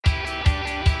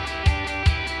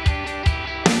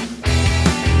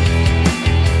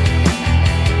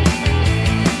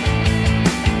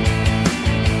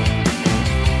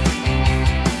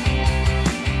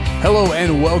Hello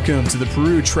and welcome to the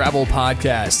Peru Travel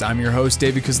Podcast. I'm your host,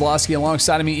 David Kozlowski.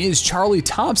 Alongside of me is Charlie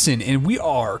Thompson, and we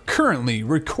are currently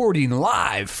recording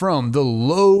live from the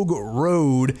Logue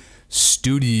Road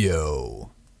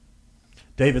studio.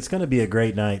 Dave, it's going to be a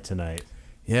great night tonight.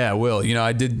 Yeah, it will. You know,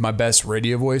 I did my best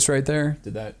radio voice right there.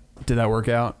 Did that work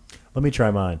out? Let me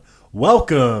try mine.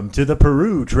 Welcome to the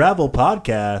Peru Travel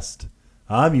Podcast.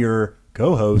 I'm your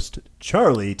co-host,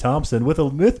 Charlie Thompson.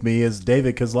 With me is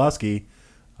David Kozlowski.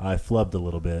 I flubbed a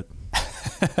little bit.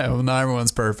 Well, not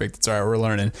everyone's perfect. It's all right. We're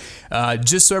learning.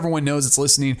 Just so everyone knows that's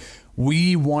listening,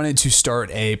 we wanted to start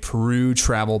a Peru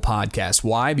travel podcast.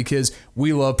 Why? Because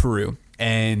we love Peru.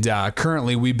 And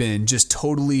currently we've been just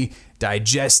totally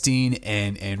digesting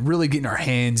and really getting our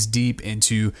hands deep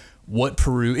into what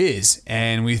Peru is.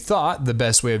 And we thought the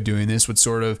best way of doing this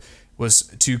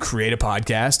was to create a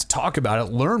podcast, talk about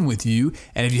it, learn with you.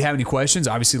 And if you have any questions,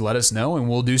 obviously let us know and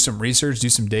we'll do some research, do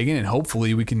some digging, and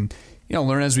hopefully we can,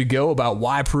 learn as we go about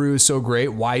why Peru is so great,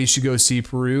 why you should go see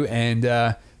Peru. And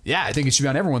I think it should be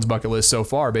on everyone's bucket list so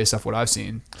far based off what I've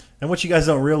seen. And what you guys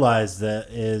don't realize that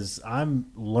is I'm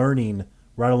learning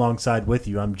right alongside with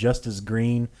you. I'm just as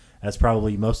green as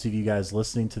probably most of you guys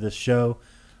listening to this show.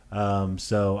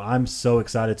 So I'm so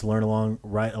excited to learn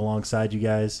right alongside you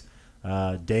guys.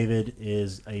 David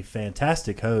is a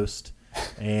fantastic host,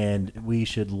 and we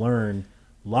should learn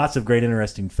lots of great,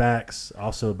 interesting facts,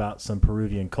 also about some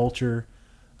Peruvian culture,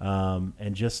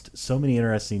 and just so many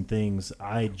interesting things.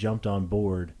 I jumped on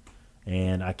board,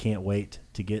 and I can't wait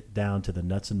to get down to the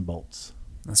nuts and bolts.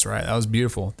 That's right. That was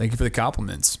beautiful. Thank you for the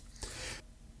compliments.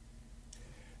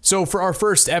 So for our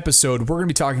first episode, we're going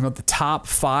to be talking about the top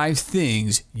 5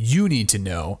 things you need to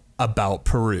know about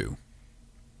Peru.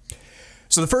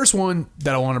 So the first one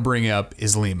that I want to bring up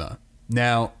is Lima.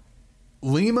 Now,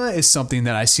 Lima is something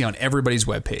that I see on everybody's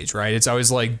webpage, right? It's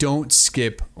always like, don't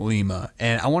skip Lima.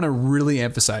 And I want to really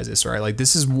emphasize this, right? Like,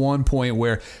 this is one point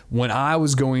where when I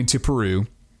was going to Peru,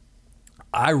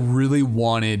 I really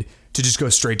wanted to just go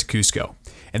straight to Cusco.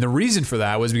 And the reason for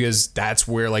that was because that's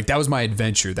where, that was my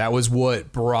adventure. That was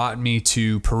what brought me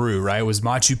to Peru, right? It was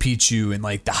Machu Picchu and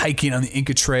the hiking on the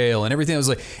Inca Trail and everything. It was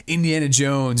like Indiana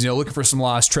Jones, looking for some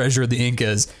lost treasure of the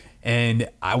Incas. And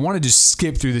I wanted to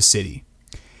skip through the city.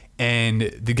 And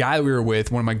the guy that we were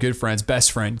with, one of my good friends,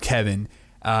 best friend, Kevin,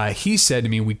 he said to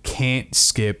me, we can't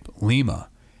skip Lima.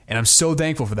 And I'm so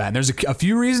thankful for that. And there's a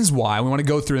few reasons why we want to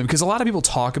go through them, because a lot of people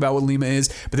talk about what Lima is,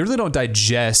 but they really don't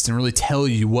digest and really tell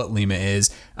you what Lima is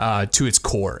to its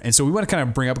core. And so we want to kind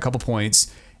of bring up a couple points,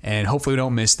 and hopefully we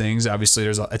don't miss things. Obviously,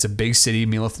 it's a big city.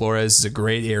 Miraflores is a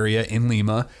great area in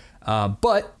Lima.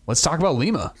 But let's talk about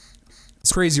Lima.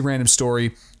 It's a crazy random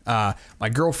story. My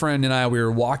girlfriend and I, we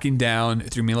were walking down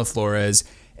through Miraflores,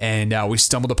 and we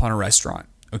stumbled upon a restaurant.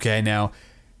 Okay, now,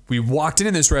 we walked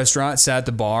into this restaurant, sat at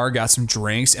the bar, got some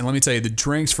drinks, and let me tell you, the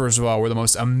drinks, first of all, were the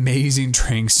most amazing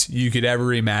drinks you could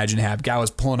ever imagine have. Guy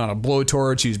was pulling on a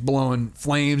blowtorch. He was blowing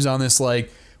flames on this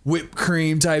whipped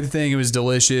cream type thing. It was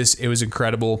delicious. It was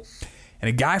incredible. And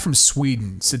a guy from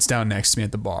Sweden sits down next to me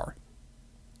at the bar.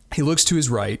 He looks to his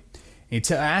right. And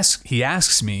he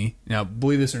asks me, now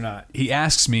believe this or not, he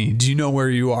asks me, do you know where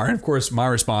you are? And of course, my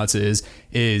response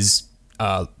is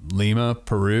Lima,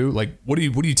 Peru? What do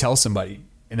you tell somebody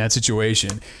in that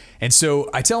situation? And so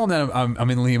I tell him that I'm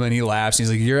in Lima, and he laughs. And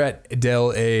he's like, you're at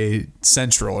Del A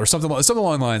Central or something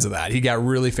along the lines of that. He got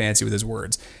really fancy with his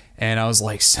words. And I was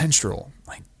like, Central?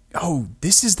 Oh,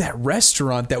 this is that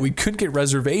restaurant that we couldn't get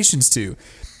reservations to.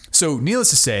 So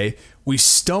needless to say, we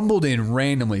stumbled in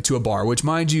randomly to a bar, which,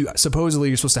 mind you, supposedly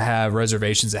you're supposed to have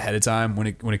reservations ahead of time when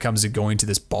it comes to going to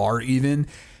this bar even.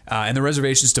 And the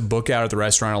reservations to book out at the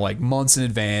restaurant are months in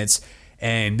advance.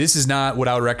 And this is not what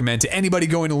I would recommend to anybody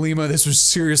going to Lima. This was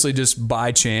seriously just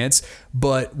by chance.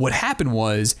 But what happened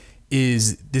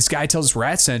is this guy tells us we're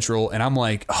at Central, and I'm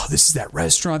like, oh, this is that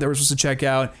restaurant that we're supposed to check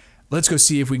out. Let's go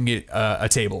see if we can get a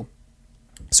table.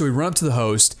 So we run up to the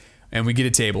host, and we get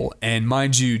a table. And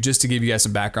mind you, just to give you guys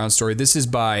some background story, this is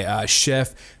by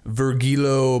Chef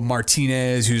Virgilio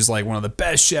Martinez, who's one of the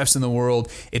best chefs in the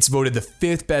world. It's voted the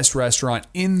 5th best restaurant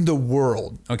in the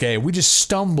world. Okay, we just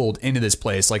stumbled into this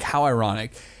place. How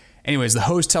ironic. Anyways, the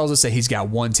host tells us that he's got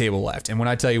one table left. And when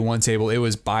I tell you one table, it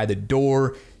was by the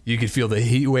door. You could feel the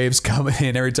heat waves coming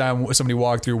in every time somebody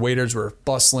walked through. Waiters were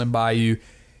bustling by you.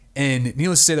 And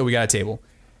needless to say that we got a table.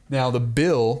 Now, the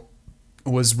bill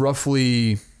was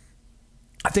roughly,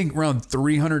 I think, around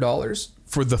 $300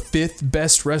 for the 5th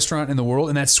best restaurant in the world.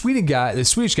 And that the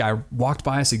Swedish guy walked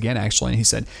by us again, actually, and he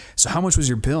said, so how much was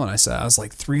your bill? And I said, I was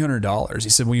like, $300. He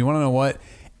said, well, you want to know what?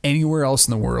 Anywhere else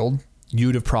in the world,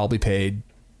 you'd have probably paid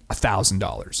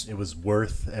 $1,000. It was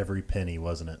worth every penny,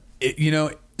 wasn't it?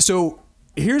 So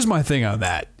here's my thing on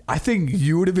that. I think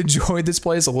you would have enjoyed this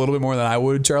place a little bit more than I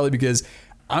would, Charlie, because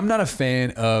I'm not a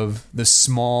fan of the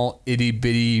small itty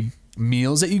bitty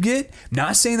meals that you get.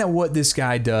 Not saying that what this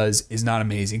guy does is not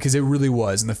amazing, because it really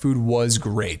was, and the food was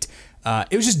great.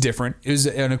 It was just different. It was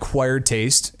an acquired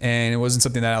taste, and it wasn't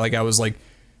something that I was like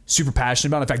super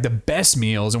passionate about. In fact, the best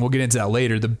meals, and we'll get into that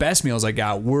later, the best meals I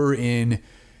got were in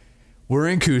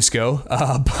Cusco.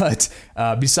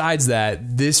 But besides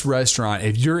that, this restaurant,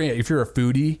 if you're a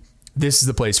foodie, this is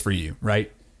the place for you, right?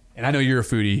 And I know you're a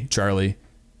foodie, Charlie.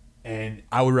 And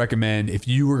I would recommend, if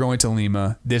you were going to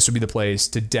Lima, this would be the place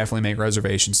to definitely make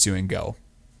reservations to and go.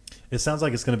 It sounds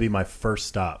like it's going to be my first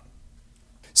stop.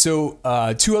 So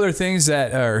a couple other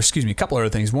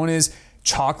things. One is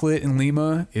chocolate in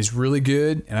Lima is really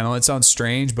good. And I know that sounds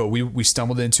strange, but we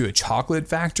stumbled into a chocolate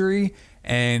factory.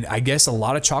 And I guess a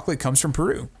lot of chocolate comes from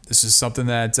Peru. This is something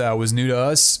that was new to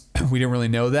us. We didn't really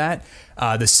know that.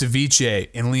 The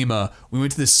ceviche in Lima, we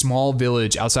went to this small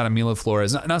village outside of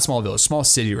Miraflores. Not small village, small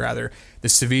city rather. The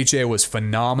ceviche was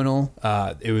phenomenal.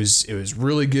 It was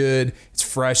really good. It's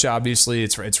fresh, obviously.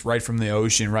 It's right from the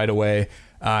ocean right away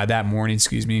that morning,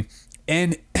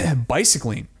 And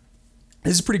bicycling.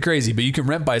 This is pretty crazy, but you can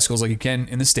rent bicycles like you can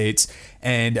in the States.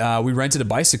 And we rented a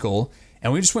bicycle.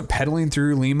 And we just went pedaling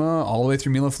through Lima, all the way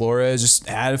through Miraflores, just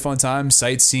had a fun time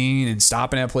sightseeing and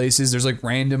stopping at places. There's like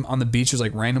random, on the beach, there's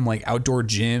like random like outdoor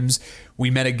gyms.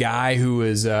 We met a guy who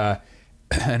was an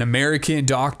American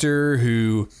doctor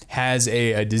who has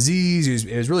a disease.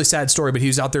 It was a really sad story, but he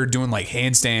was out there doing like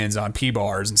handstands on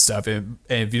P-bars and stuff. And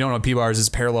if you don't know what P-bars is,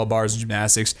 parallel bars and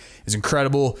gymnastics. It's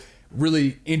incredible,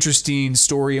 really interesting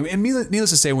story. And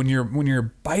needless to say, when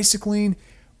you're bicycling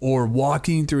or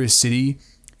walking through a city,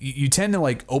 you tend to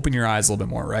like open your eyes a little bit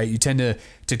more, right? You tend to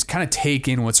kind of take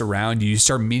in what's around you. You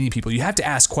start meeting people. You have to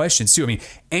ask questions too. I mean,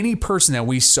 any person that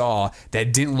we saw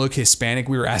that didn't look Hispanic,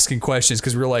 we were asking questions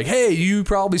because we were like, hey, you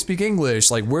probably speak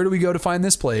English. Like, where do we go to find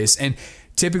this place? And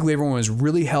typically everyone was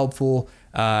really helpful.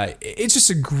 It's just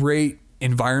a great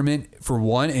environment for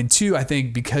one. And two, I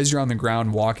think because you're on the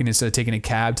ground walking instead of taking a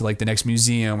cab to like the next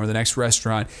museum or the next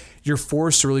restaurant, you're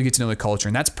forced to really get to know the culture.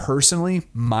 And that's personally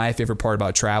my favorite part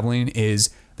about traveling is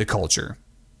the culture.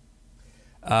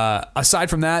 Aside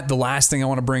from that, the last thing I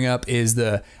want to bring up is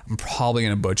I'm probably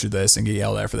going to butcher this and get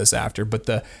yelled at for this after, but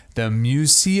the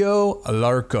Museo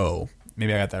Larco.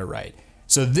 Maybe I got that right.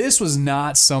 So this was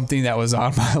not something that was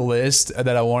on my list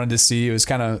that I wanted to see. It was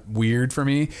kind of weird for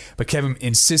me, but Kevin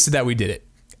insisted that we did it.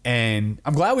 And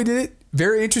I'm glad we did it.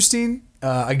 Very interesting.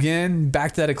 Again,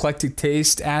 back to that eclectic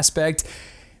taste aspect.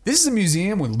 This is a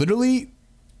museum with literally,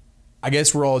 I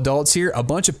guess we're all adults here, a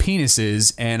bunch of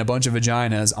penises and a bunch of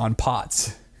vaginas on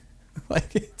pots.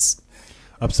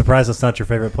 I'm surprised that's not your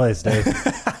favorite place, Dave.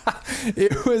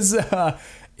 It was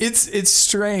it's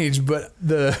strange, but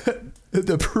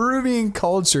the Peruvian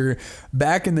culture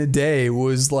back in the day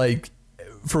was like,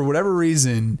 for whatever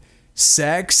reason,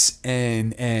 sex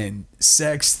and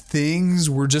sex things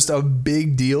were just a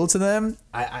big deal to them.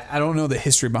 I don't know the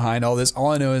history behind all this.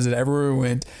 All I know is that everywhere we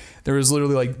went, there was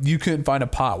literally like, you couldn't find a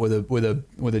pot with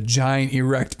a giant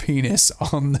erect penis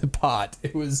on the pot.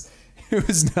 It was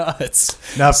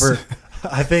nuts. Now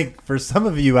I think for some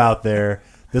of you out there,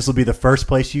 this will be the first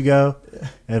place you go,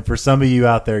 and for some of you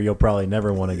out there, you'll probably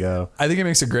never want to go. I think it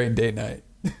makes a great date night.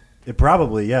 It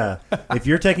probably, yeah. If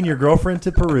you're taking your girlfriend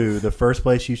to Peru, the first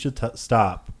place you should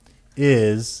stop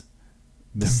is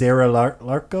Museo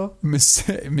Larco.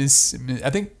 I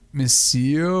think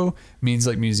Museo means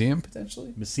like museum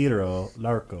potentially. Museo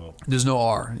Larco. There's no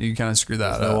R. You can kind of screw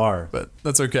that up. No R, but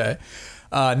that's okay.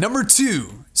 Number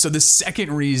 2. So the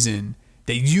second reason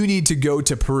that you need to go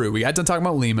to Peru. We got done talking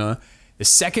about Lima. The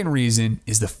second reason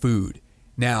is the food.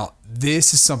 Now,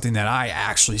 this is something that I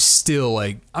actually still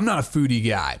like. I'm not a foodie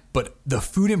guy, but the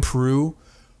food in Peru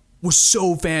was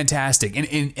so fantastic.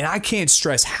 And I can't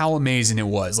stress how amazing it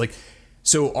was. Like,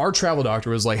 so our travel doctor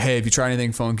was like, hey, if you try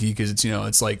anything funky, because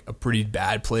it's like a pretty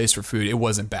bad place for food. It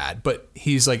wasn't bad, but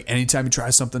he's like, anytime you try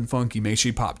something funky, make sure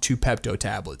you pop 2 Pepto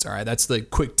tablets. All right. That's the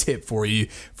quick tip for you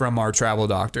from our travel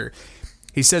doctor.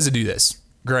 He says to do this.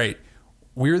 Great.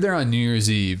 We were there on New Year's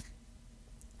Eve,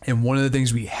 and one of the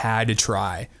things we had to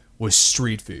try was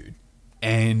street food.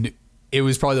 And it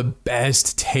was probably the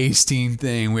best tasting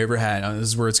thing we ever had. Now, this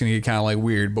is where it's going to get kind of like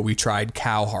weird, but we tried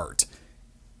cow heart.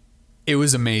 It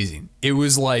was amazing. It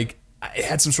was like, it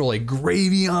had some sort of like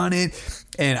gravy on it.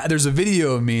 And there's a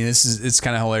video of me. It's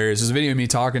kind of hilarious. There's a video of me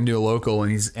talking to a local,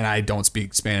 and I don't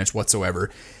speak Spanish whatsoever.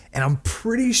 And I'm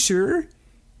pretty sure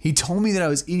he told me that I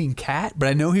was eating cat, but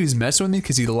I know he was messing with me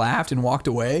because he laughed and walked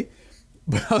away.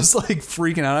 But I was like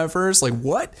freaking out at first. Like,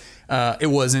 what? It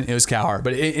wasn't. It was cow heart.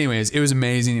 But anyways, it was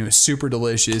amazing. It was super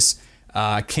delicious.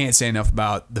 Can't say enough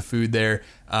about the food there.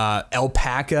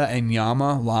 Alpaca and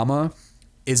llama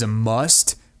is a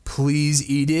must. Please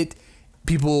eat it.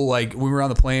 People, like, when we were on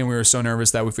the plane, we were so nervous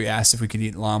that if we asked if we could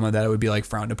eat llama, that it would be like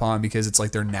frowned upon because it's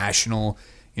like their national,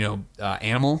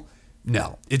 animal.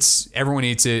 No, everyone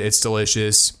eats it. It's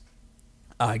delicious.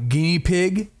 Guinea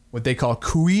pig, what they call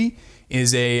cuy,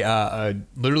 is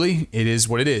literally, it is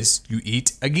what it is. You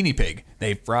eat a guinea pig.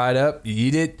 They fry it up. You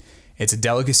eat it. It's a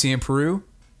delicacy in Peru.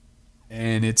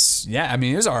 And it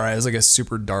was all right. It was like a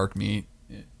super dark meat.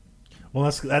 Well,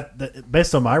 that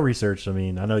based on my research. I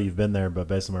mean, I know you've been there, but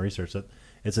based on my research,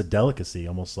 it's a delicacy,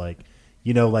 almost like,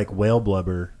 like whale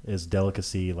blubber is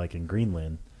delicacy, like in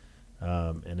Greenland,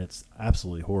 and it's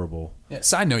absolutely horrible. Yeah.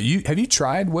 Side note: have you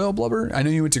tried whale blubber? I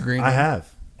know you went to Greenland. I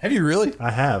have. Have you really?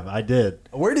 I have. I did.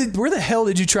 Where the hell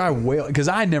did you try whale? Because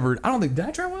I don't think, did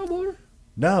I try whale blubber?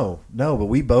 No, but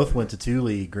we both went to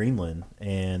Thule, Greenland,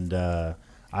 and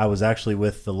I was actually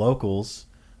with the locals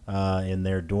in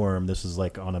their dorm. This was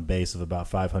like on a base of about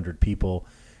 500 people,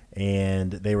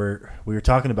 and we were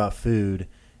talking about food,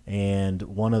 and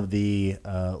one of the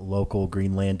local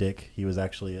Greenlandic, he was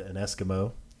actually an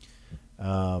Eskimo,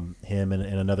 him and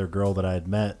another girl that I had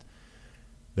met,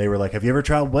 they were like, "Have you ever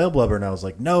tried whale blubber?" And I was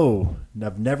like, "No,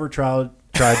 I've never tried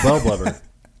whale blubber.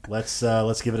 Let's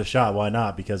give it a shot. Why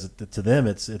not? Because to them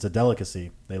it's a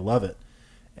delicacy. They love it."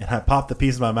 And I popped the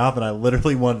piece in my mouth, and I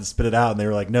literally wanted to spit it out. And they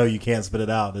were like, "No, you can't spit it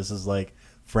out. This is like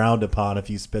frowned upon if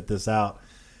you spit this out."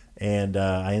 And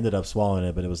I ended up swallowing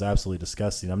it, but it was absolutely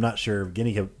disgusting. I'm not sure.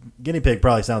 Guinea pig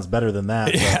probably sounds better than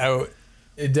that. Yeah,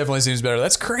 it definitely seems better.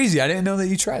 That's crazy. I didn't know that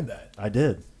you tried that. I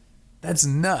did. That's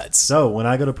nuts. So when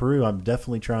I go to Peru, I'm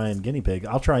definitely trying guinea pig.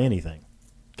 I'll try anything.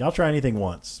 I'll try anything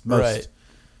once. Right.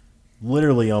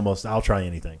 Literally almost, I'll try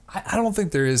anything. I don't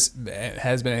think has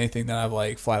been anything that I've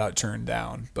like flat out turned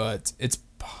down, but it's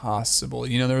possible.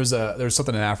 There was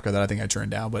something in Africa that I think I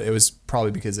turned down, but it was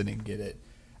probably because I didn't get it.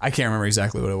 I can't remember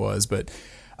exactly what it was, but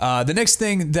the next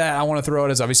thing that I want to throw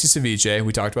out is obviously ceviche.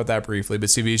 We talked about that briefly, but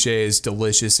ceviche is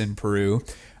delicious in Peru.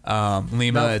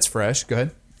 Lima, it's fresh. Go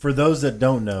ahead. For those that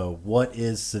don't know, what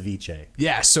is ceviche?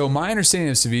 Yeah, so my understanding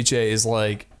of ceviche is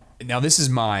like, now this is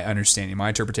my understanding, my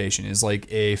interpretation is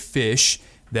like a fish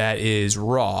that is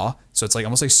raw, so it's like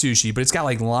almost like sushi, but it's got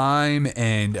like lime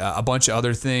and a bunch of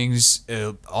other things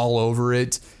all over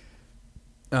it.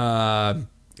 I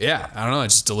don't know,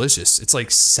 it's just delicious. It's like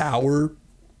sour.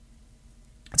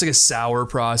 It's like a sour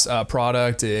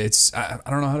product. I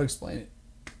don't know how to explain it.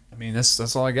 I mean,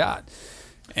 that's all I got.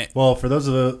 Well, for those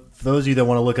of you that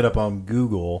want to look it up on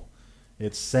Google,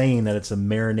 it's saying that it's a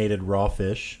marinated raw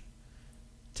fish,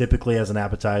 typically as an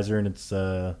appetizer, and it's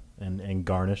and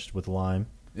garnished with lime.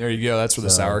 There you go. That's where the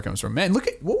sour comes from. Man, look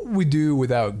at what would we do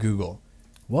without Google.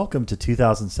 Welcome to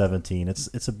 2017.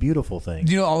 It's a beautiful thing.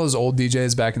 Do you know all those old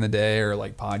DJs back in the day, or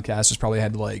like podcasters probably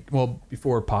had to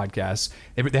before podcasts,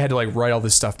 they had to like write all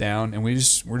this stuff down, and we're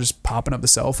just popping up the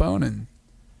cell phone and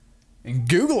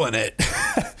Googling it.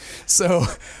 So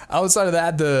outside of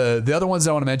that, the other ones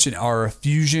I want to mention are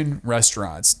fusion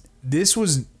restaurants. This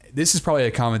is probably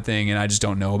a common thing, and I just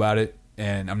don't know about it,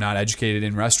 and I'm not educated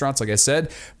in restaurants, like I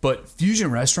said, but fusion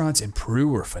restaurants in Peru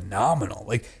were phenomenal.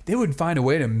 Like, they would find a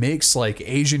way to mix like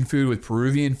Asian food with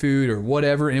Peruvian food or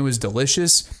whatever, and it was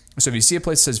delicious. So if you see a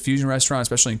place that says fusion restaurant,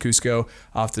 especially in Cusco,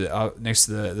 next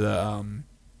to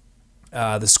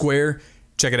the square,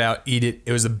 check it out, eat it.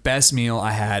 It was the best meal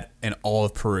I had in all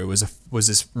of Peru. It was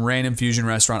this random fusion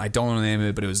restaurant. I don't know the name of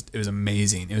it, but it was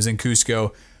amazing. It was in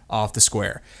Cusco off the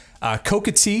square.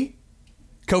 Coca tea.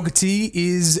 Coca tea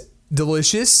is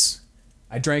delicious.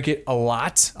 I drank it a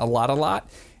lot.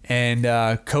 And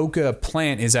coca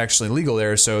plant is actually legal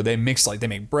there, so they make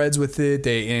breads with it.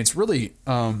 And it's really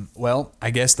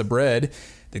I guess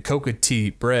the coca tea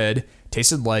bread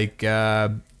tasted like I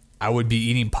would be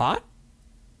eating pot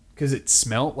because it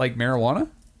smelled like marijuana.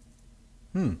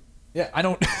 Yeah, I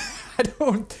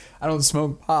don't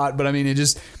smoke pot, but I mean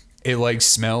it like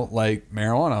smelled like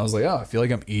marijuana. I was like, oh, I feel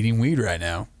like I'm eating weed right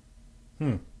now.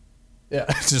 Yeah,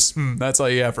 just that's all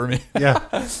you got for me.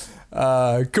 Yeah.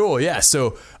 Cool. Yeah.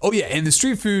 So, and the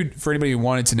street food, for anybody who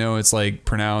wanted to know, it's like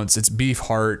pronounced, it's beef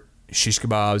heart, shish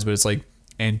kebabs, but it's like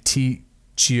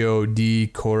Anticio de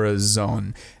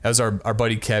Corazon. That was our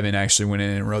buddy Kevin actually went in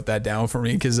and wrote that down for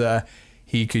me because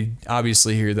he could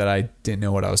obviously hear that I didn't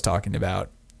know what I was talking about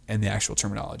and the actual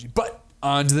terminology. But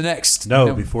on to the next.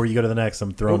 No, before you go to the next,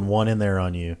 I'm throwing one in there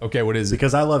on you. Okay, what is it?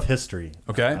 Because I love history.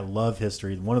 Okay. I love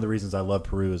history. One of the reasons I love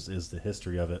Peru is the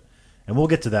history of it. And we'll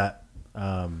get to that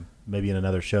maybe in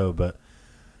another show. But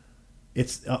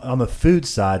it's on the food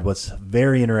side. What's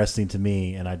very interesting to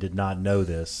me, and I did not know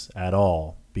this at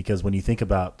all, because when you think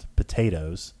about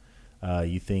potatoes,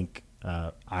 you think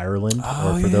Ireland,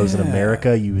 or for those in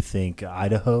America, you think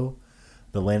Idaho,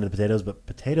 the land of the potatoes. But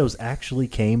potatoes actually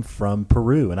came from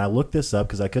Peru, and I looked this up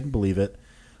because I couldn't believe it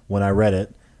when I read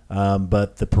it.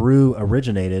 But the Peru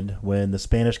originated when the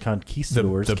Spanish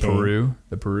conquistadors came.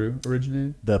 The Peru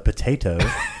originated? The potato.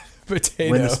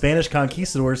 Potato. When the Spanish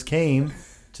conquistadors came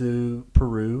to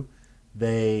Peru,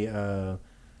 they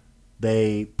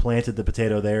planted the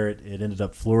potato there. It ended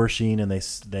up flourishing, and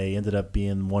they ended up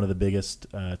being one of the biggest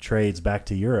trades back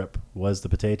to Europe was the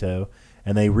potato.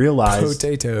 And they realized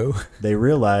potato. They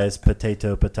realized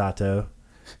potato.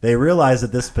 They realized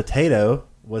that this potato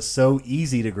was so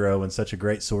easy to grow and such a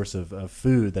great source of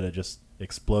food that it just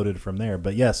exploded from there.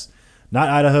 But yes, not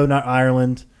Idaho, not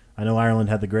Ireland. I know Ireland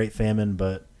had the Great Famine,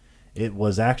 but it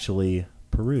was actually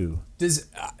Peru. This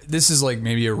is like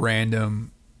maybe a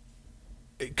random...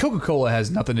 Coca-Cola has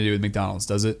nothing to do with McDonald's,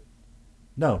 does it?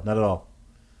 No, not at all.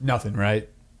 Nothing, right?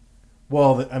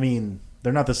 Well, I mean,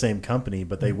 they're not the same company,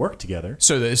 but they work together.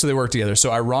 So they work together.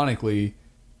 So ironically,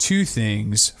 two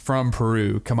things from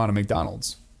Peru come out of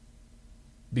McDonald's.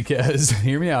 Because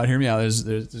hear me out. There's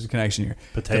a connection here.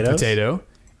 Potatoes? The potato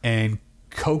and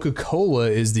Coca-Cola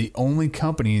is the only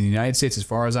company in the United States, as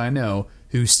far as I know,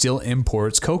 who still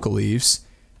imports coca leaves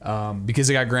because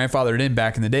they got grandfathered in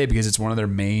back in the day because it's one of their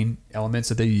main elements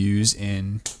that they use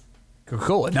in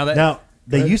Coca-Cola. Now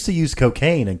they used to use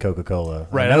cocaine in Coca-Cola.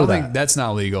 Right. I don't think that's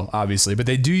not legal, obviously, but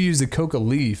they do use the coca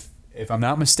leaf. If I'm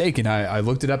not mistaken, I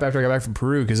looked it up after I got back from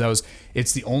Peru because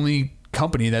it's the only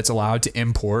company that's allowed to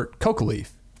import coca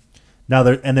leaf. Now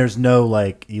there's no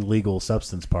like illegal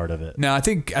substance part of it. No, I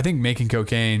think making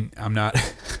cocaine. I'm not.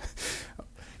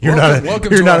 You're not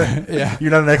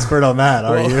an expert on that,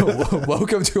 are you?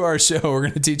 Welcome to our show. We're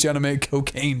going to teach you how to make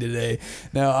cocaine today.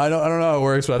 Now I don't know how it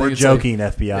works, but I think we're joking,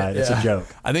 FBI. It's a joke.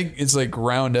 I think it's like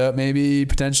ground up, maybe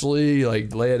potentially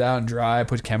like lay it out and dry,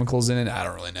 put chemicals in it. I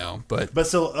don't really know, but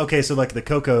so okay, so like the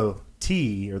cocoa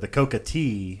tea or the coca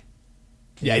tea.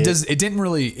 Yeah, it didn't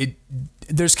really.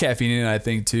 There's caffeine in it, I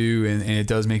think, too, and it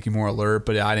does make you more alert.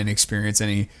 But I didn't experience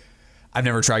any. I've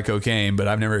never tried cocaine, but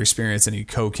I've never experienced any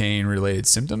cocaine-related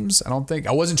symptoms. I don't think.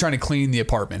 I wasn't trying to clean the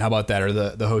apartment. How about that, or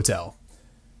the hotel?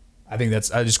 I think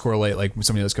I just correlate like when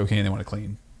somebody does cocaine, they want to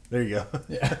clean. There you go.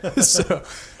 Yeah. So,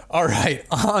 all right,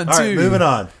 moving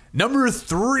on. Number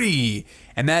 3,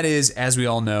 and that is, as we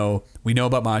all know, we know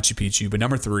about Machu Picchu, but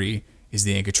number 3 is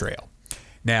the Inca Trail.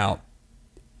 Now,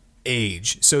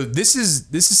 age. So this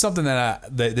is something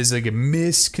that there's like a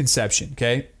misconception.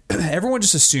 Okay, everyone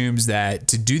just assumes that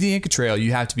to do the Inca Trail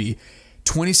you have to be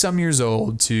 20-some years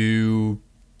old to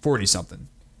 40-something.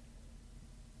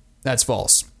 That's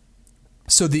false.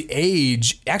 So the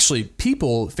age, actually,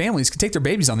 families can take their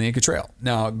babies on the Inca Trail.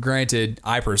 Now, granted,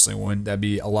 I personally wouldn't. That'd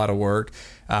be a lot of work.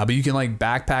 But you can like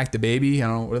backpack the baby. I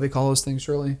don't know, what do they call those things,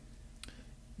 Shirley?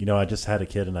 You know, I just had a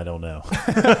kid and I don't know.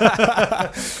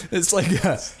 It's like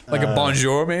a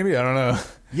bonjour, maybe. I don't know.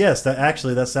 Yes,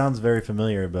 that sounds very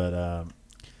familiar.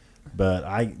 But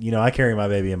I carry my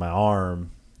baby in my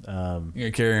arm. You're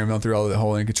gonna carry him through the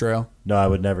whole Inca Trail? No, I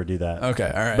would never do that.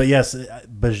 Okay, all right. But yes,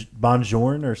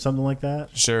 bonjour or something like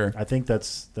that. Sure. I think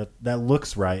that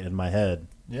looks right in my head.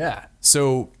 Yeah.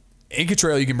 So Inca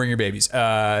Trail, you can bring your babies.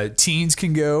 Teens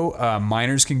can go.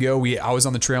 Minors can go. I was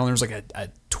on the trail and there was like a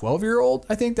 12-year-old,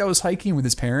 I think, that was hiking with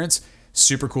his parents.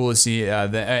 Super cool to see.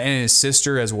 And his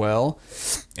sister as well.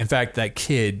 In fact, that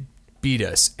kid beat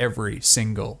us every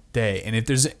single day. And if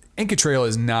there's Inca Trail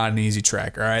is not an easy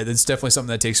trek. All right, that's definitely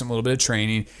something that takes a little bit of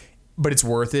training, but it's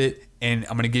worth it. And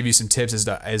I'm going to give you some tips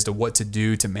as to what to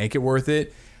do to make it worth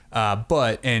it.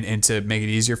 And to make it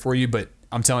easier for you. But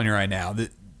I'm telling you right now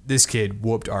that this kid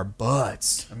whooped our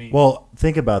butts. I mean, well,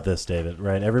 think about this, David.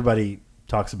 Right? Everybody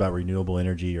talks about renewable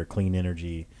energy or clean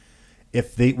energy.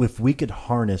 If we could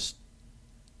harness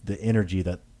the energy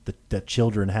that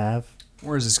children have,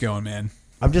 where's this going, man?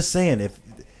 I'm just saying, if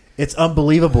it's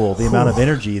unbelievable the amount of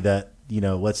energy that,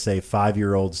 let's say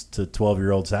 5-year-olds to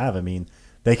 12-year-olds have. I mean,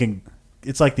 they can.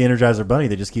 It's like the Energizer Bunny;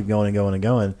 they just keep going and going and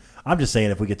going. I'm just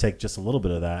saying, if we could take just a little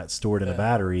bit of that, store it in a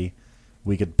battery,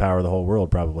 we could power the whole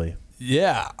world probably.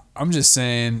 Yeah, I'm just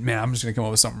saying, man, I'm just going to come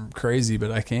up with something crazy,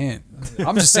 but I can't.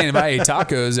 I'm just saying, if I ate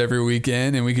tacos every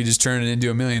weekend and we could just turn it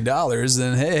into $1 million,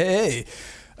 then hey.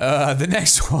 The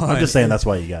next one. I'm just saying that's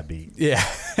why you got beat. Yeah,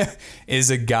 is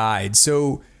a guide.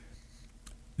 So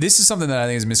this is something that I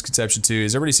think is a misconception too,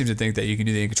 is everybody seems to think that you can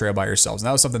do the Inca Trail by yourselves. And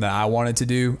that was something that I wanted to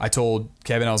do. I told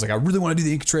Kevin, I was like, I really want to do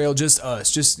the Inca Trail, just us.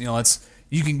 Just,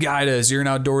 you can guide us. You're an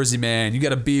outdoorsy man. You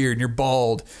got a beard and you're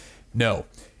bald. No.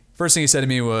 First thing he said to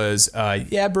me was,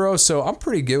 yeah, bro, so I'm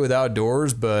pretty good with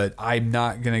outdoors, but I'm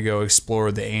not going to go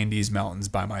explore the Andes Mountains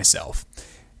by myself.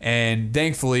 And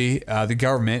thankfully, the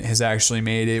government has actually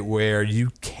made it where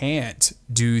you can't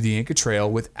do the Inca Trail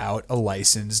without a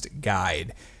licensed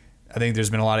guide. I think there's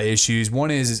been a lot of issues.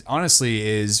 One is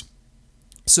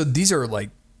so these are like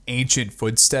ancient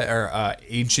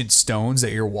ancient stones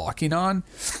that you're walking on,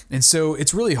 and so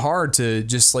it's really hard to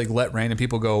just like let random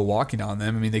people go walking on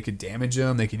them. I mean, they could damage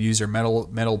them. They could use their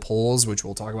metal poles, which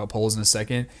we'll talk about poles in a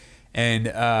second. And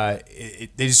they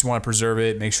just want to preserve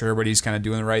it, make sure everybody's kind of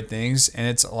doing the right things. And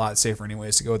it's a lot safer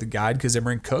anyways to go with a guide because they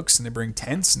bring cooks and they bring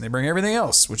tents and they bring everything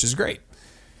else, which is great.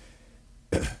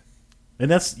 And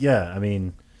that's, yeah, I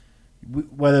mean,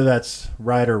 whether that's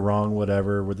right or wrong,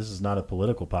 whatever, this is not a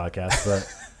political podcast,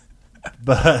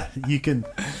 but you can,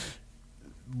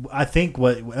 I think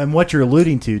what you're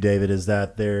alluding to, David, is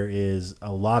that there is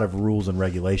a lot of rules and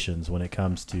regulations when it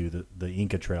comes to the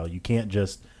Inca Trail. You can't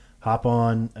just hop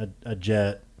on a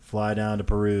jet, fly down to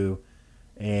Peru,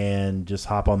 and just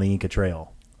hop on the Inca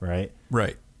Trail, right?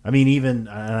 Right. I mean, even,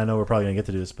 and I know we're probably going to get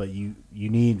to this, but you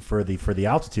need for the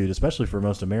altitude, especially for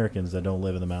most Americans that don't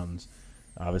live in the mountains.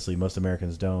 Obviously, most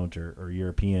Americans don't, or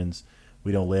Europeans,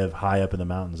 we don't live high up in the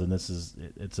mountains, and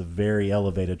it's a very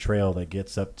elevated trail that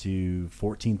gets up to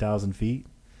 14,000 feet.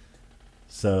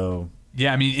 So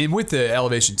yeah, I mean, and with the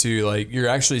elevation too, like you're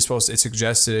actually it's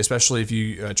suggested, especially if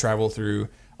you travel through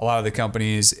a lot of the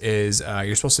companies, is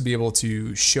you're supposed to be able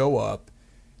to show up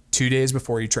 2 days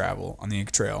before you travel on the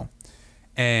Inca Trail,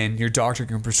 and your doctor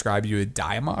can prescribe you a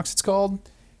Diamox, it's called,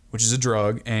 which is a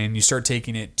drug, and you start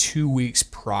taking it 2 weeks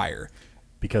prior.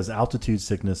 Because altitude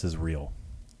sickness is real.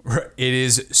 It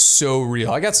is so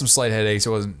real. I got some slight headaches. It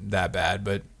wasn't that bad,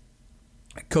 but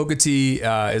coca tea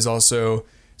is also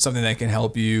something that can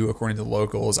help you, according to the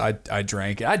locals. I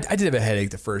drank it. I did have a headache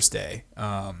the first day.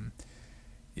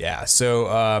 Yeah,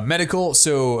 so medical.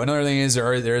 So another thing is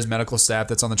there is medical staff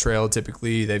that's on the trail.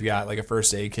 Typically, they've got like a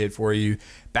first aid kit for you.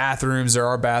 Bathrooms. There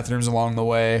are bathrooms along the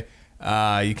way.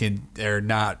 They're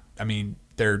not. I mean,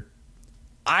 they're.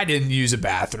 I didn't use a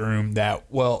bathroom that.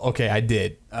 Well, okay, I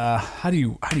did. How do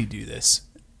you do this?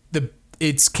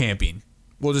 It's camping.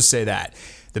 We'll just say that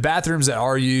the bathrooms that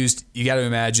are used, you got to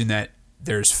imagine that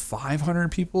there's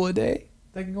 500 people a day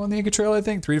that can go on the Inca Trail. I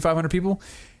think 300 to 500 people.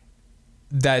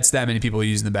 That's that many people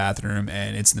using the bathroom,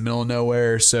 and it's in the middle of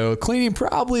nowhere. So cleaning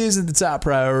probably isn't the top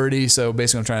priority. So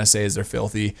basically what I'm trying to say is they're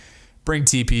filthy. Bring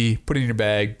TP, put it in your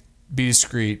bag, be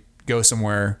discreet, go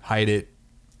somewhere, hide it,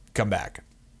 come back.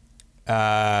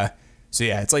 So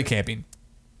yeah, it's like camping.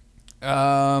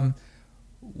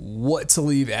 What to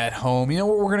leave at home? You know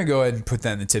what? We're going to go ahead and put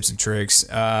that in the tips and tricks.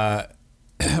 Well,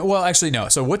 actually, no.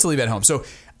 So what to leave at home? So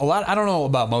I don't know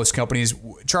about most companies.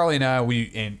 Charlie and I,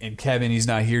 and Kevin, he's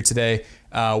not here today.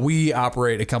 We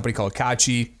operate a company called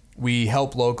Kachi. We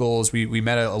help locals. We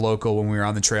met a local when we were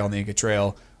on the trail, on the Inca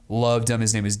Trail. Loved him.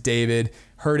 His name is David.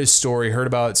 Heard his story. Heard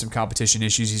about some competition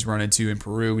issues he's run into in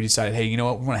Peru. We decided, hey, you know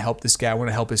what? We want to help this guy. We want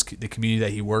to help the community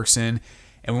that he works in.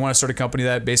 And we want to start a company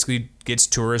that basically gets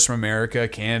tourists from America,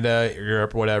 Canada,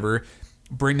 Europe, whatever,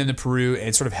 bring them to Peru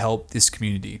and sort of help this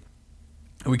community.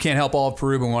 We can't help all of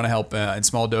Peru, but we want to help in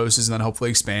small doses and then hopefully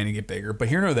expand and get bigger. But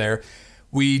here nor there,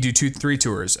 we do three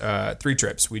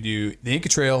trips. We do the Inca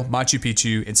Trail, Machu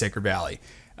Picchu, and Sacred Valley.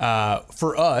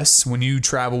 For us, when you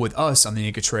travel with us on the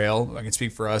Inca Trail, I can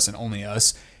speak for us and only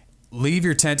us, leave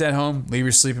your tent at home, leave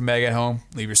your sleeping bag at home,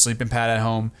 leave your sleeping pad at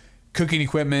home, cooking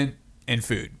equipment, and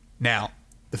food. Now,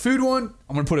 the food one,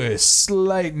 I'm going to put a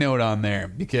slight note on there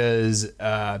because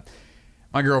my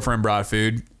girlfriend brought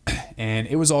food and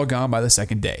it was all gone by the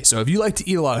second day. So if you like to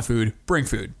eat a lot of food, bring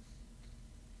food.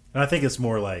 And I think it's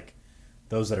more like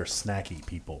those that are snacky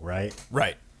people, right?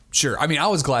 Right. Sure. I mean, I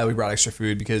was glad we brought extra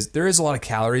food because there is a lot of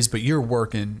calories, but you're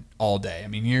working all day. I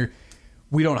mean,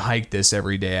 we don't hike this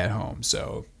every day at home.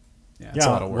 So yeah, it's a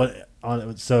lot of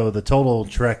work. So the total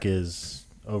trek is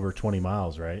over 20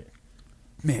 miles, right?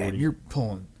 Man, 40. You're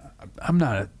pulling.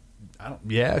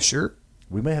 Yeah, sure.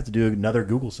 We may have to do another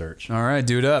Google search. All right,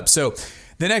 do it up. So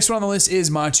the next one on the list is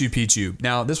Machu Picchu.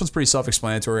 Now, this one's pretty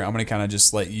self-explanatory. I'm going to kind of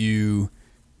just let you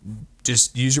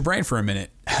just use your brain for a minute.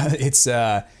 It's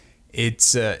Machu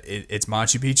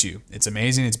Picchu. It's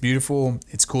amazing. It's beautiful.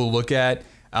 It's cool to look at.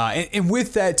 And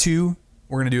with that too,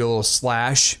 we're going to do a little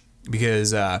slash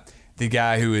because the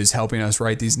guy who is helping us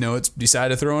write these notes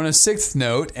decided to throw in a sixth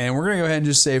note, and we're going to go ahead and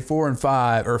just say 4 and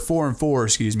 4,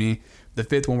 excuse me. The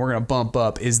fifth one we're going to bump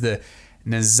up is the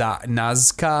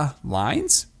Nazca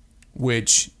lines,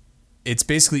 which it's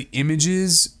basically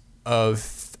images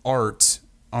of art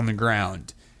on the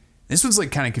ground. This one's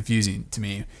like kind of confusing to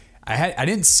me. I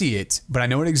didn't see it, but I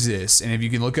know it exists. And if you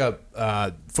can look up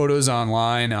photos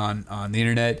online on the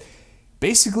internet,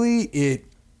 basically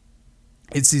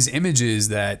it's these images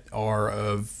that are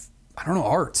of, I don't know,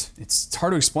 art. It's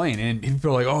hard to explain. And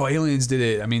people are like, oh, aliens did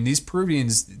it. I mean, these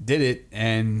Peruvians did it.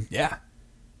 And yeah,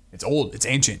 it's old. It's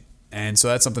ancient. And so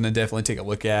that's something to definitely take a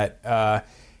look at.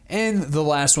 And the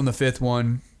last one, the fifth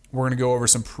one, we're going to go over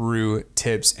some Peru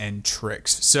tips and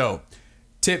tricks. So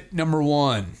tip number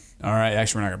one. All right.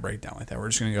 Actually, we're not going to break it down like that. We're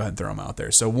just going to go ahead and throw them out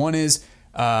there. So one is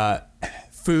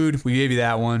food. We gave you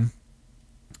that one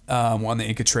on the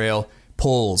Inca Trail.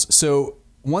 Poles. So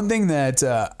one thing that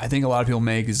I think a lot of people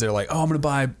make is they're like, oh, I'm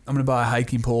gonna buy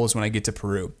hiking poles when I get to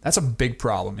Peru. That's a big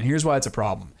problem, and here's why it's a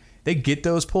problem. They get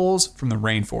those poles from the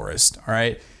rainforest. All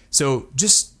right, so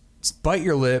just bite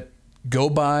your lip. Go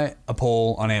buy a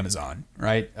pole on Amazon,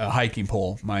 right? A hiking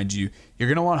pole, mind you. You're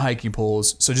gonna want hiking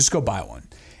poles, so just go buy one.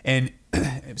 And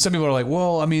some people are like,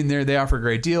 well, I mean, they offer a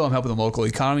great deal. I'm helping the local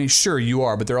economy. Sure, you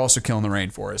are, but they're also killing the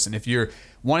rainforest. And if you're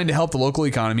wanting to help the local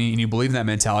economy and you believe in that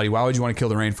mentality, why would you want to kill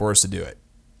the rainforest to do it?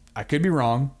 I could be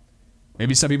wrong.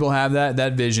 Maybe some people have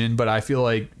that vision, but I feel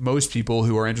like most people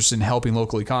who are interested in helping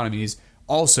local economies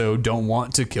also don't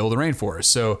want to kill the rainforest.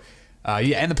 So,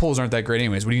 yeah, and the poles aren't that great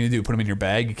anyways. What are you going to do? Put them in your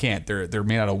bag? You can't. They're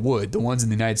made out of wood. The ones in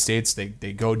the United States, they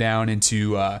go down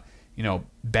into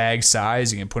bag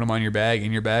size. You can put them on your bag,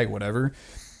 in your bag, whatever.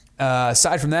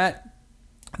 Aside from that,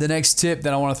 the next tip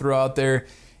that I want to throw out there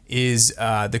is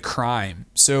the crime.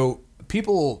 So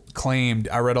people claimed,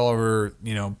 I read all over,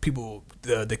 people,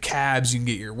 the cabs, you can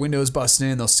get your windows busted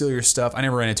in, they'll steal your stuff. I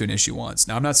never ran into an issue once.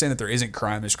 Now, I'm not saying that there isn't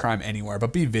crime. There's crime anywhere,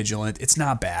 but be vigilant. It's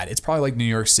not bad. It's probably like New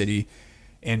York City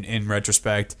in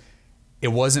retrospect. It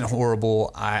wasn't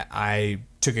horrible. I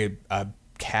took a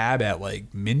cab at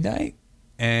like midnight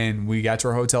and we got to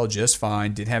our hotel just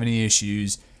fine. Didn't have any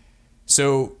issues.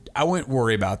 So I wouldn't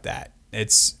worry about that.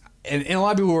 And a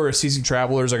lot of people who are seasoned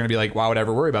travelers are going to be like, why would I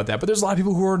ever worry about that? But there's a lot of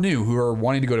people who are new, who are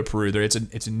wanting to go to Peru. It's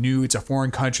a foreign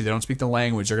country. They don't speak the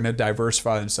language. They're going to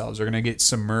diversify themselves. They're going to get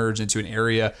submerged into an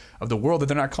area of the world that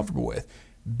they're not comfortable with.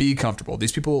 Be comfortable.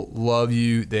 These people love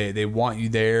you. They want you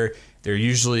there. They're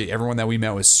usually, everyone that we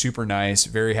met was super nice,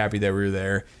 very happy that we were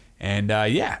there. And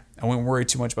yeah, I wouldn't worry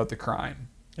too much about the crime.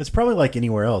 It's probably like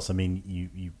anywhere else. I mean,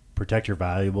 you protect your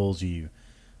valuables.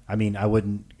 I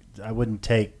wouldn't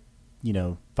take,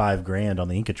 $5,000 on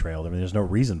the Inca Trail. I mean, there's no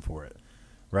reason for it,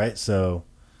 right? So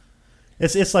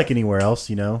it's like anywhere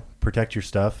else, protect your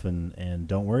stuff and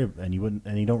don't worry, and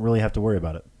you don't really have to worry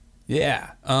about it.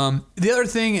 Yeah. The other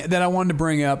thing that I wanted to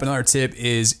bring up, another tip,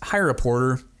 is hire a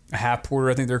porter, a half porter,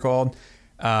 I think they're called.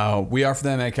 We offer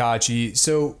them at Kachi.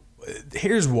 So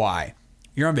here's why.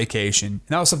 You're on vacation. And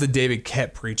that was something David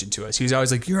kept preaching to us. He was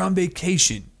always like, you're on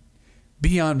vacation.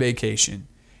 Be on vacation.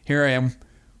 Here I am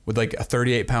with like a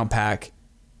 38-pound pack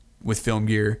with film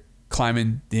gear,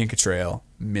 climbing the Inca Trail,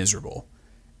 miserable.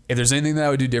 If there's anything that I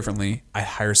would do differently, I'd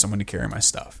hire someone to carry my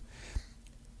stuff.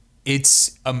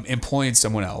 It's employing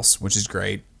someone else, which is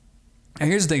great. And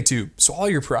here's the thing too. Swallow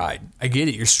your pride. I get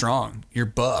it. You're strong. You're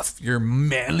buff. You're a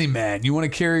manly man. You want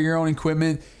to carry your own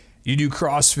equipment. You do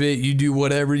CrossFit. You do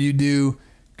whatever you do.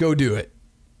 Go do it.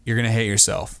 You're going to hate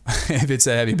yourself if it's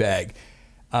a heavy bag.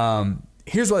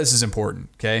 Here's why this is important,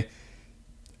 okay?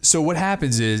 So what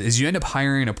happens is you end up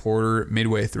hiring a porter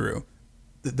midway through.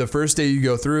 The first day you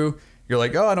go through, you're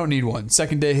like, oh, I don't need one.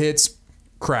 Second day hits,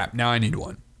 crap, now I need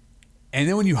one. And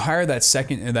then when you hire that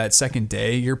second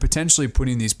day, you're potentially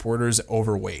putting these porters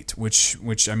overweight, which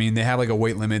I mean, they have like a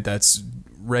weight limit that's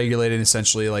regulated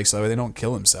essentially, like so they don't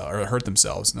kill themselves or hurt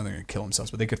themselves. No, they're gonna kill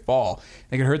themselves, but they could fall.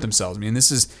 They could hurt themselves. I mean,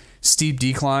 this is steep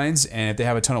declines, and if they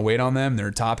have a ton of weight on them, they're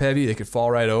top heavy, they could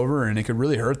fall right over, and it could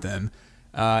really hurt them.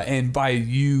 And by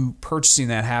you purchasing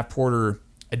that half porter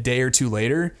a day or two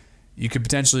later, you could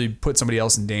potentially put somebody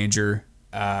else in danger.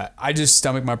 I just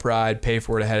stomach my pride, pay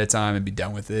for it ahead of time, and be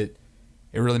done with it.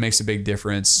 It really makes a big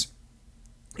difference.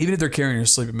 Even if they're carrying your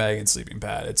sleeping bag and sleeping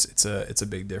pad, it's a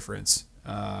big difference.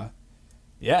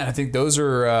 Yeah, and I think those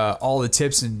are all the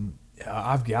tips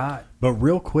I've got. But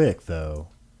real quick though,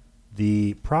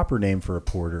 the proper name for a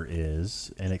porter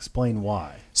is, and explain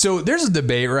why. So there's a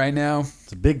debate right now.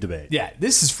 It's a big debate. Yeah,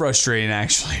 this is frustrating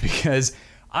actually because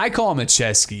I call him a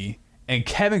Chesky and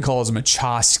Kevin calls him a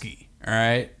Chosky. All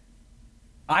right,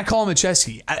 I call him a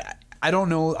Chesky. I don't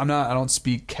know. I don't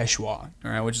speak Quechua, all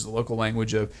right, which is the local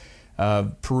language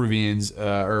of Peruvians,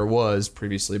 or was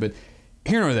previously. But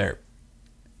here nor there,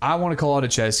 I want to call it a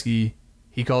Chesky.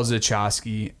 He calls it a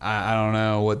Chosky. I don't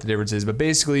know what the difference is, but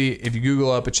basically, if you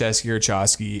Google up a Chesky or a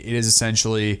Chosky, it is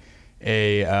essentially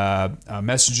a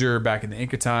messenger back in the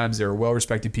Inca times. They were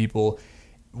well-respected people.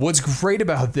 what's great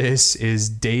about this is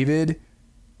David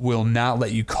will not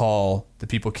let you call the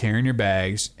people carrying your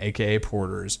bags, aka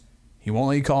porters. He won't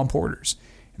let you call them porters.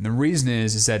 And the reason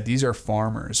is that these are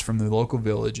farmers from the local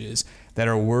villages that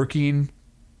are working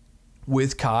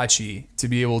with Kachi to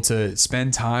be able to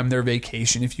spend time, their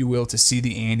vacation, if you will, to see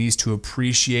the Andes, to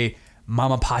appreciate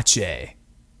Mamapache.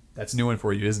 That's a new one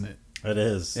for you, isn't it? It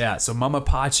is. Yeah, so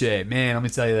Mamapache, man, let me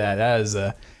tell you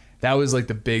that was like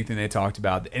the big thing they talked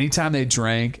about. Anytime they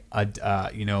drank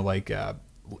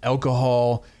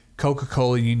alcohol,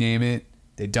 Coca-Cola, you name it,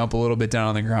 they dump a little bit down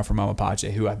on the ground for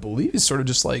Mamapache, who I believe is sort of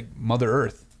just like Mother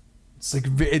Earth.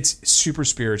 It's super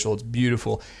spiritual. It's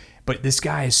beautiful. But this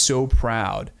guy is so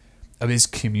proud of his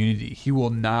community. He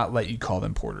will not let you call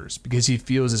them porters because he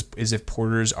feels as if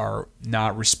porters are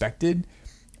not respected.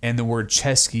 And the word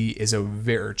Chesky is a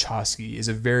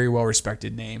very well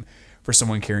respected name for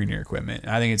someone carrying your equipment.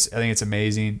 And I think it's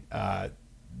amazing.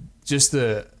 Just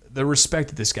the respect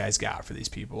that this guy's got for these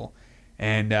people.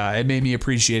 And it made me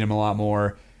appreciate him a lot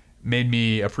more. Made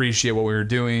me appreciate what we were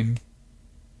doing.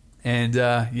 And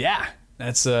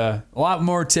that's a lot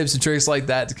more tips and tricks like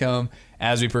that to come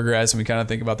as we progress and we kind of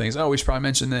think about things. Oh, we should probably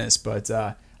mention this. But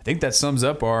I think that sums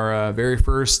up our very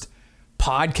first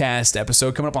podcast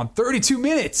episode, coming up on 32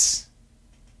 minutes.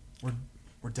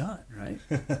 We're done, right?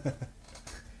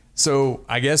 So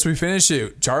I guess we finish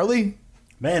it. Charlie?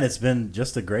 Man, it's been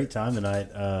just a great time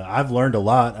tonight. I've learned a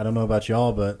lot. I don't know about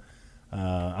y'all, but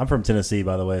I'm from Tennessee,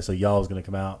 by the way, so y'all is going to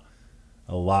come out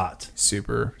a lot.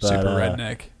 Super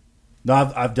redneck. No,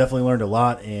 I've definitely learned a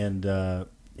lot, and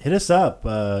hit us up.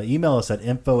 Email us at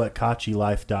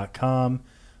info@kachilife.com.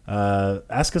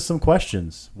 Ask us some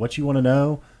questions. What you want to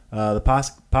know. The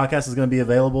podcast is going to be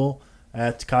available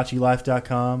at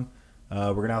kachilife.com.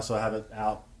 We're going to also have it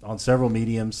out on several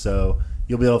mediums, so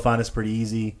you'll be able to find us pretty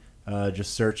easy.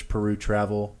 Just search Peru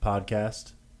Travel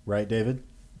Podcast. Right, David?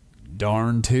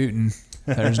 Darn tootin'.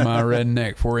 There's my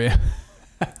redneck for you.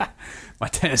 My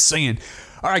Tennessean.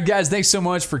 All right, guys, thanks so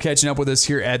much for catching up with us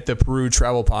here at the Peru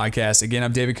Travel Podcast. Again,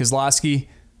 I'm David Kozlowski.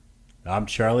 I'm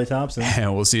Charlie Thompson.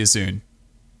 And we'll see you soon.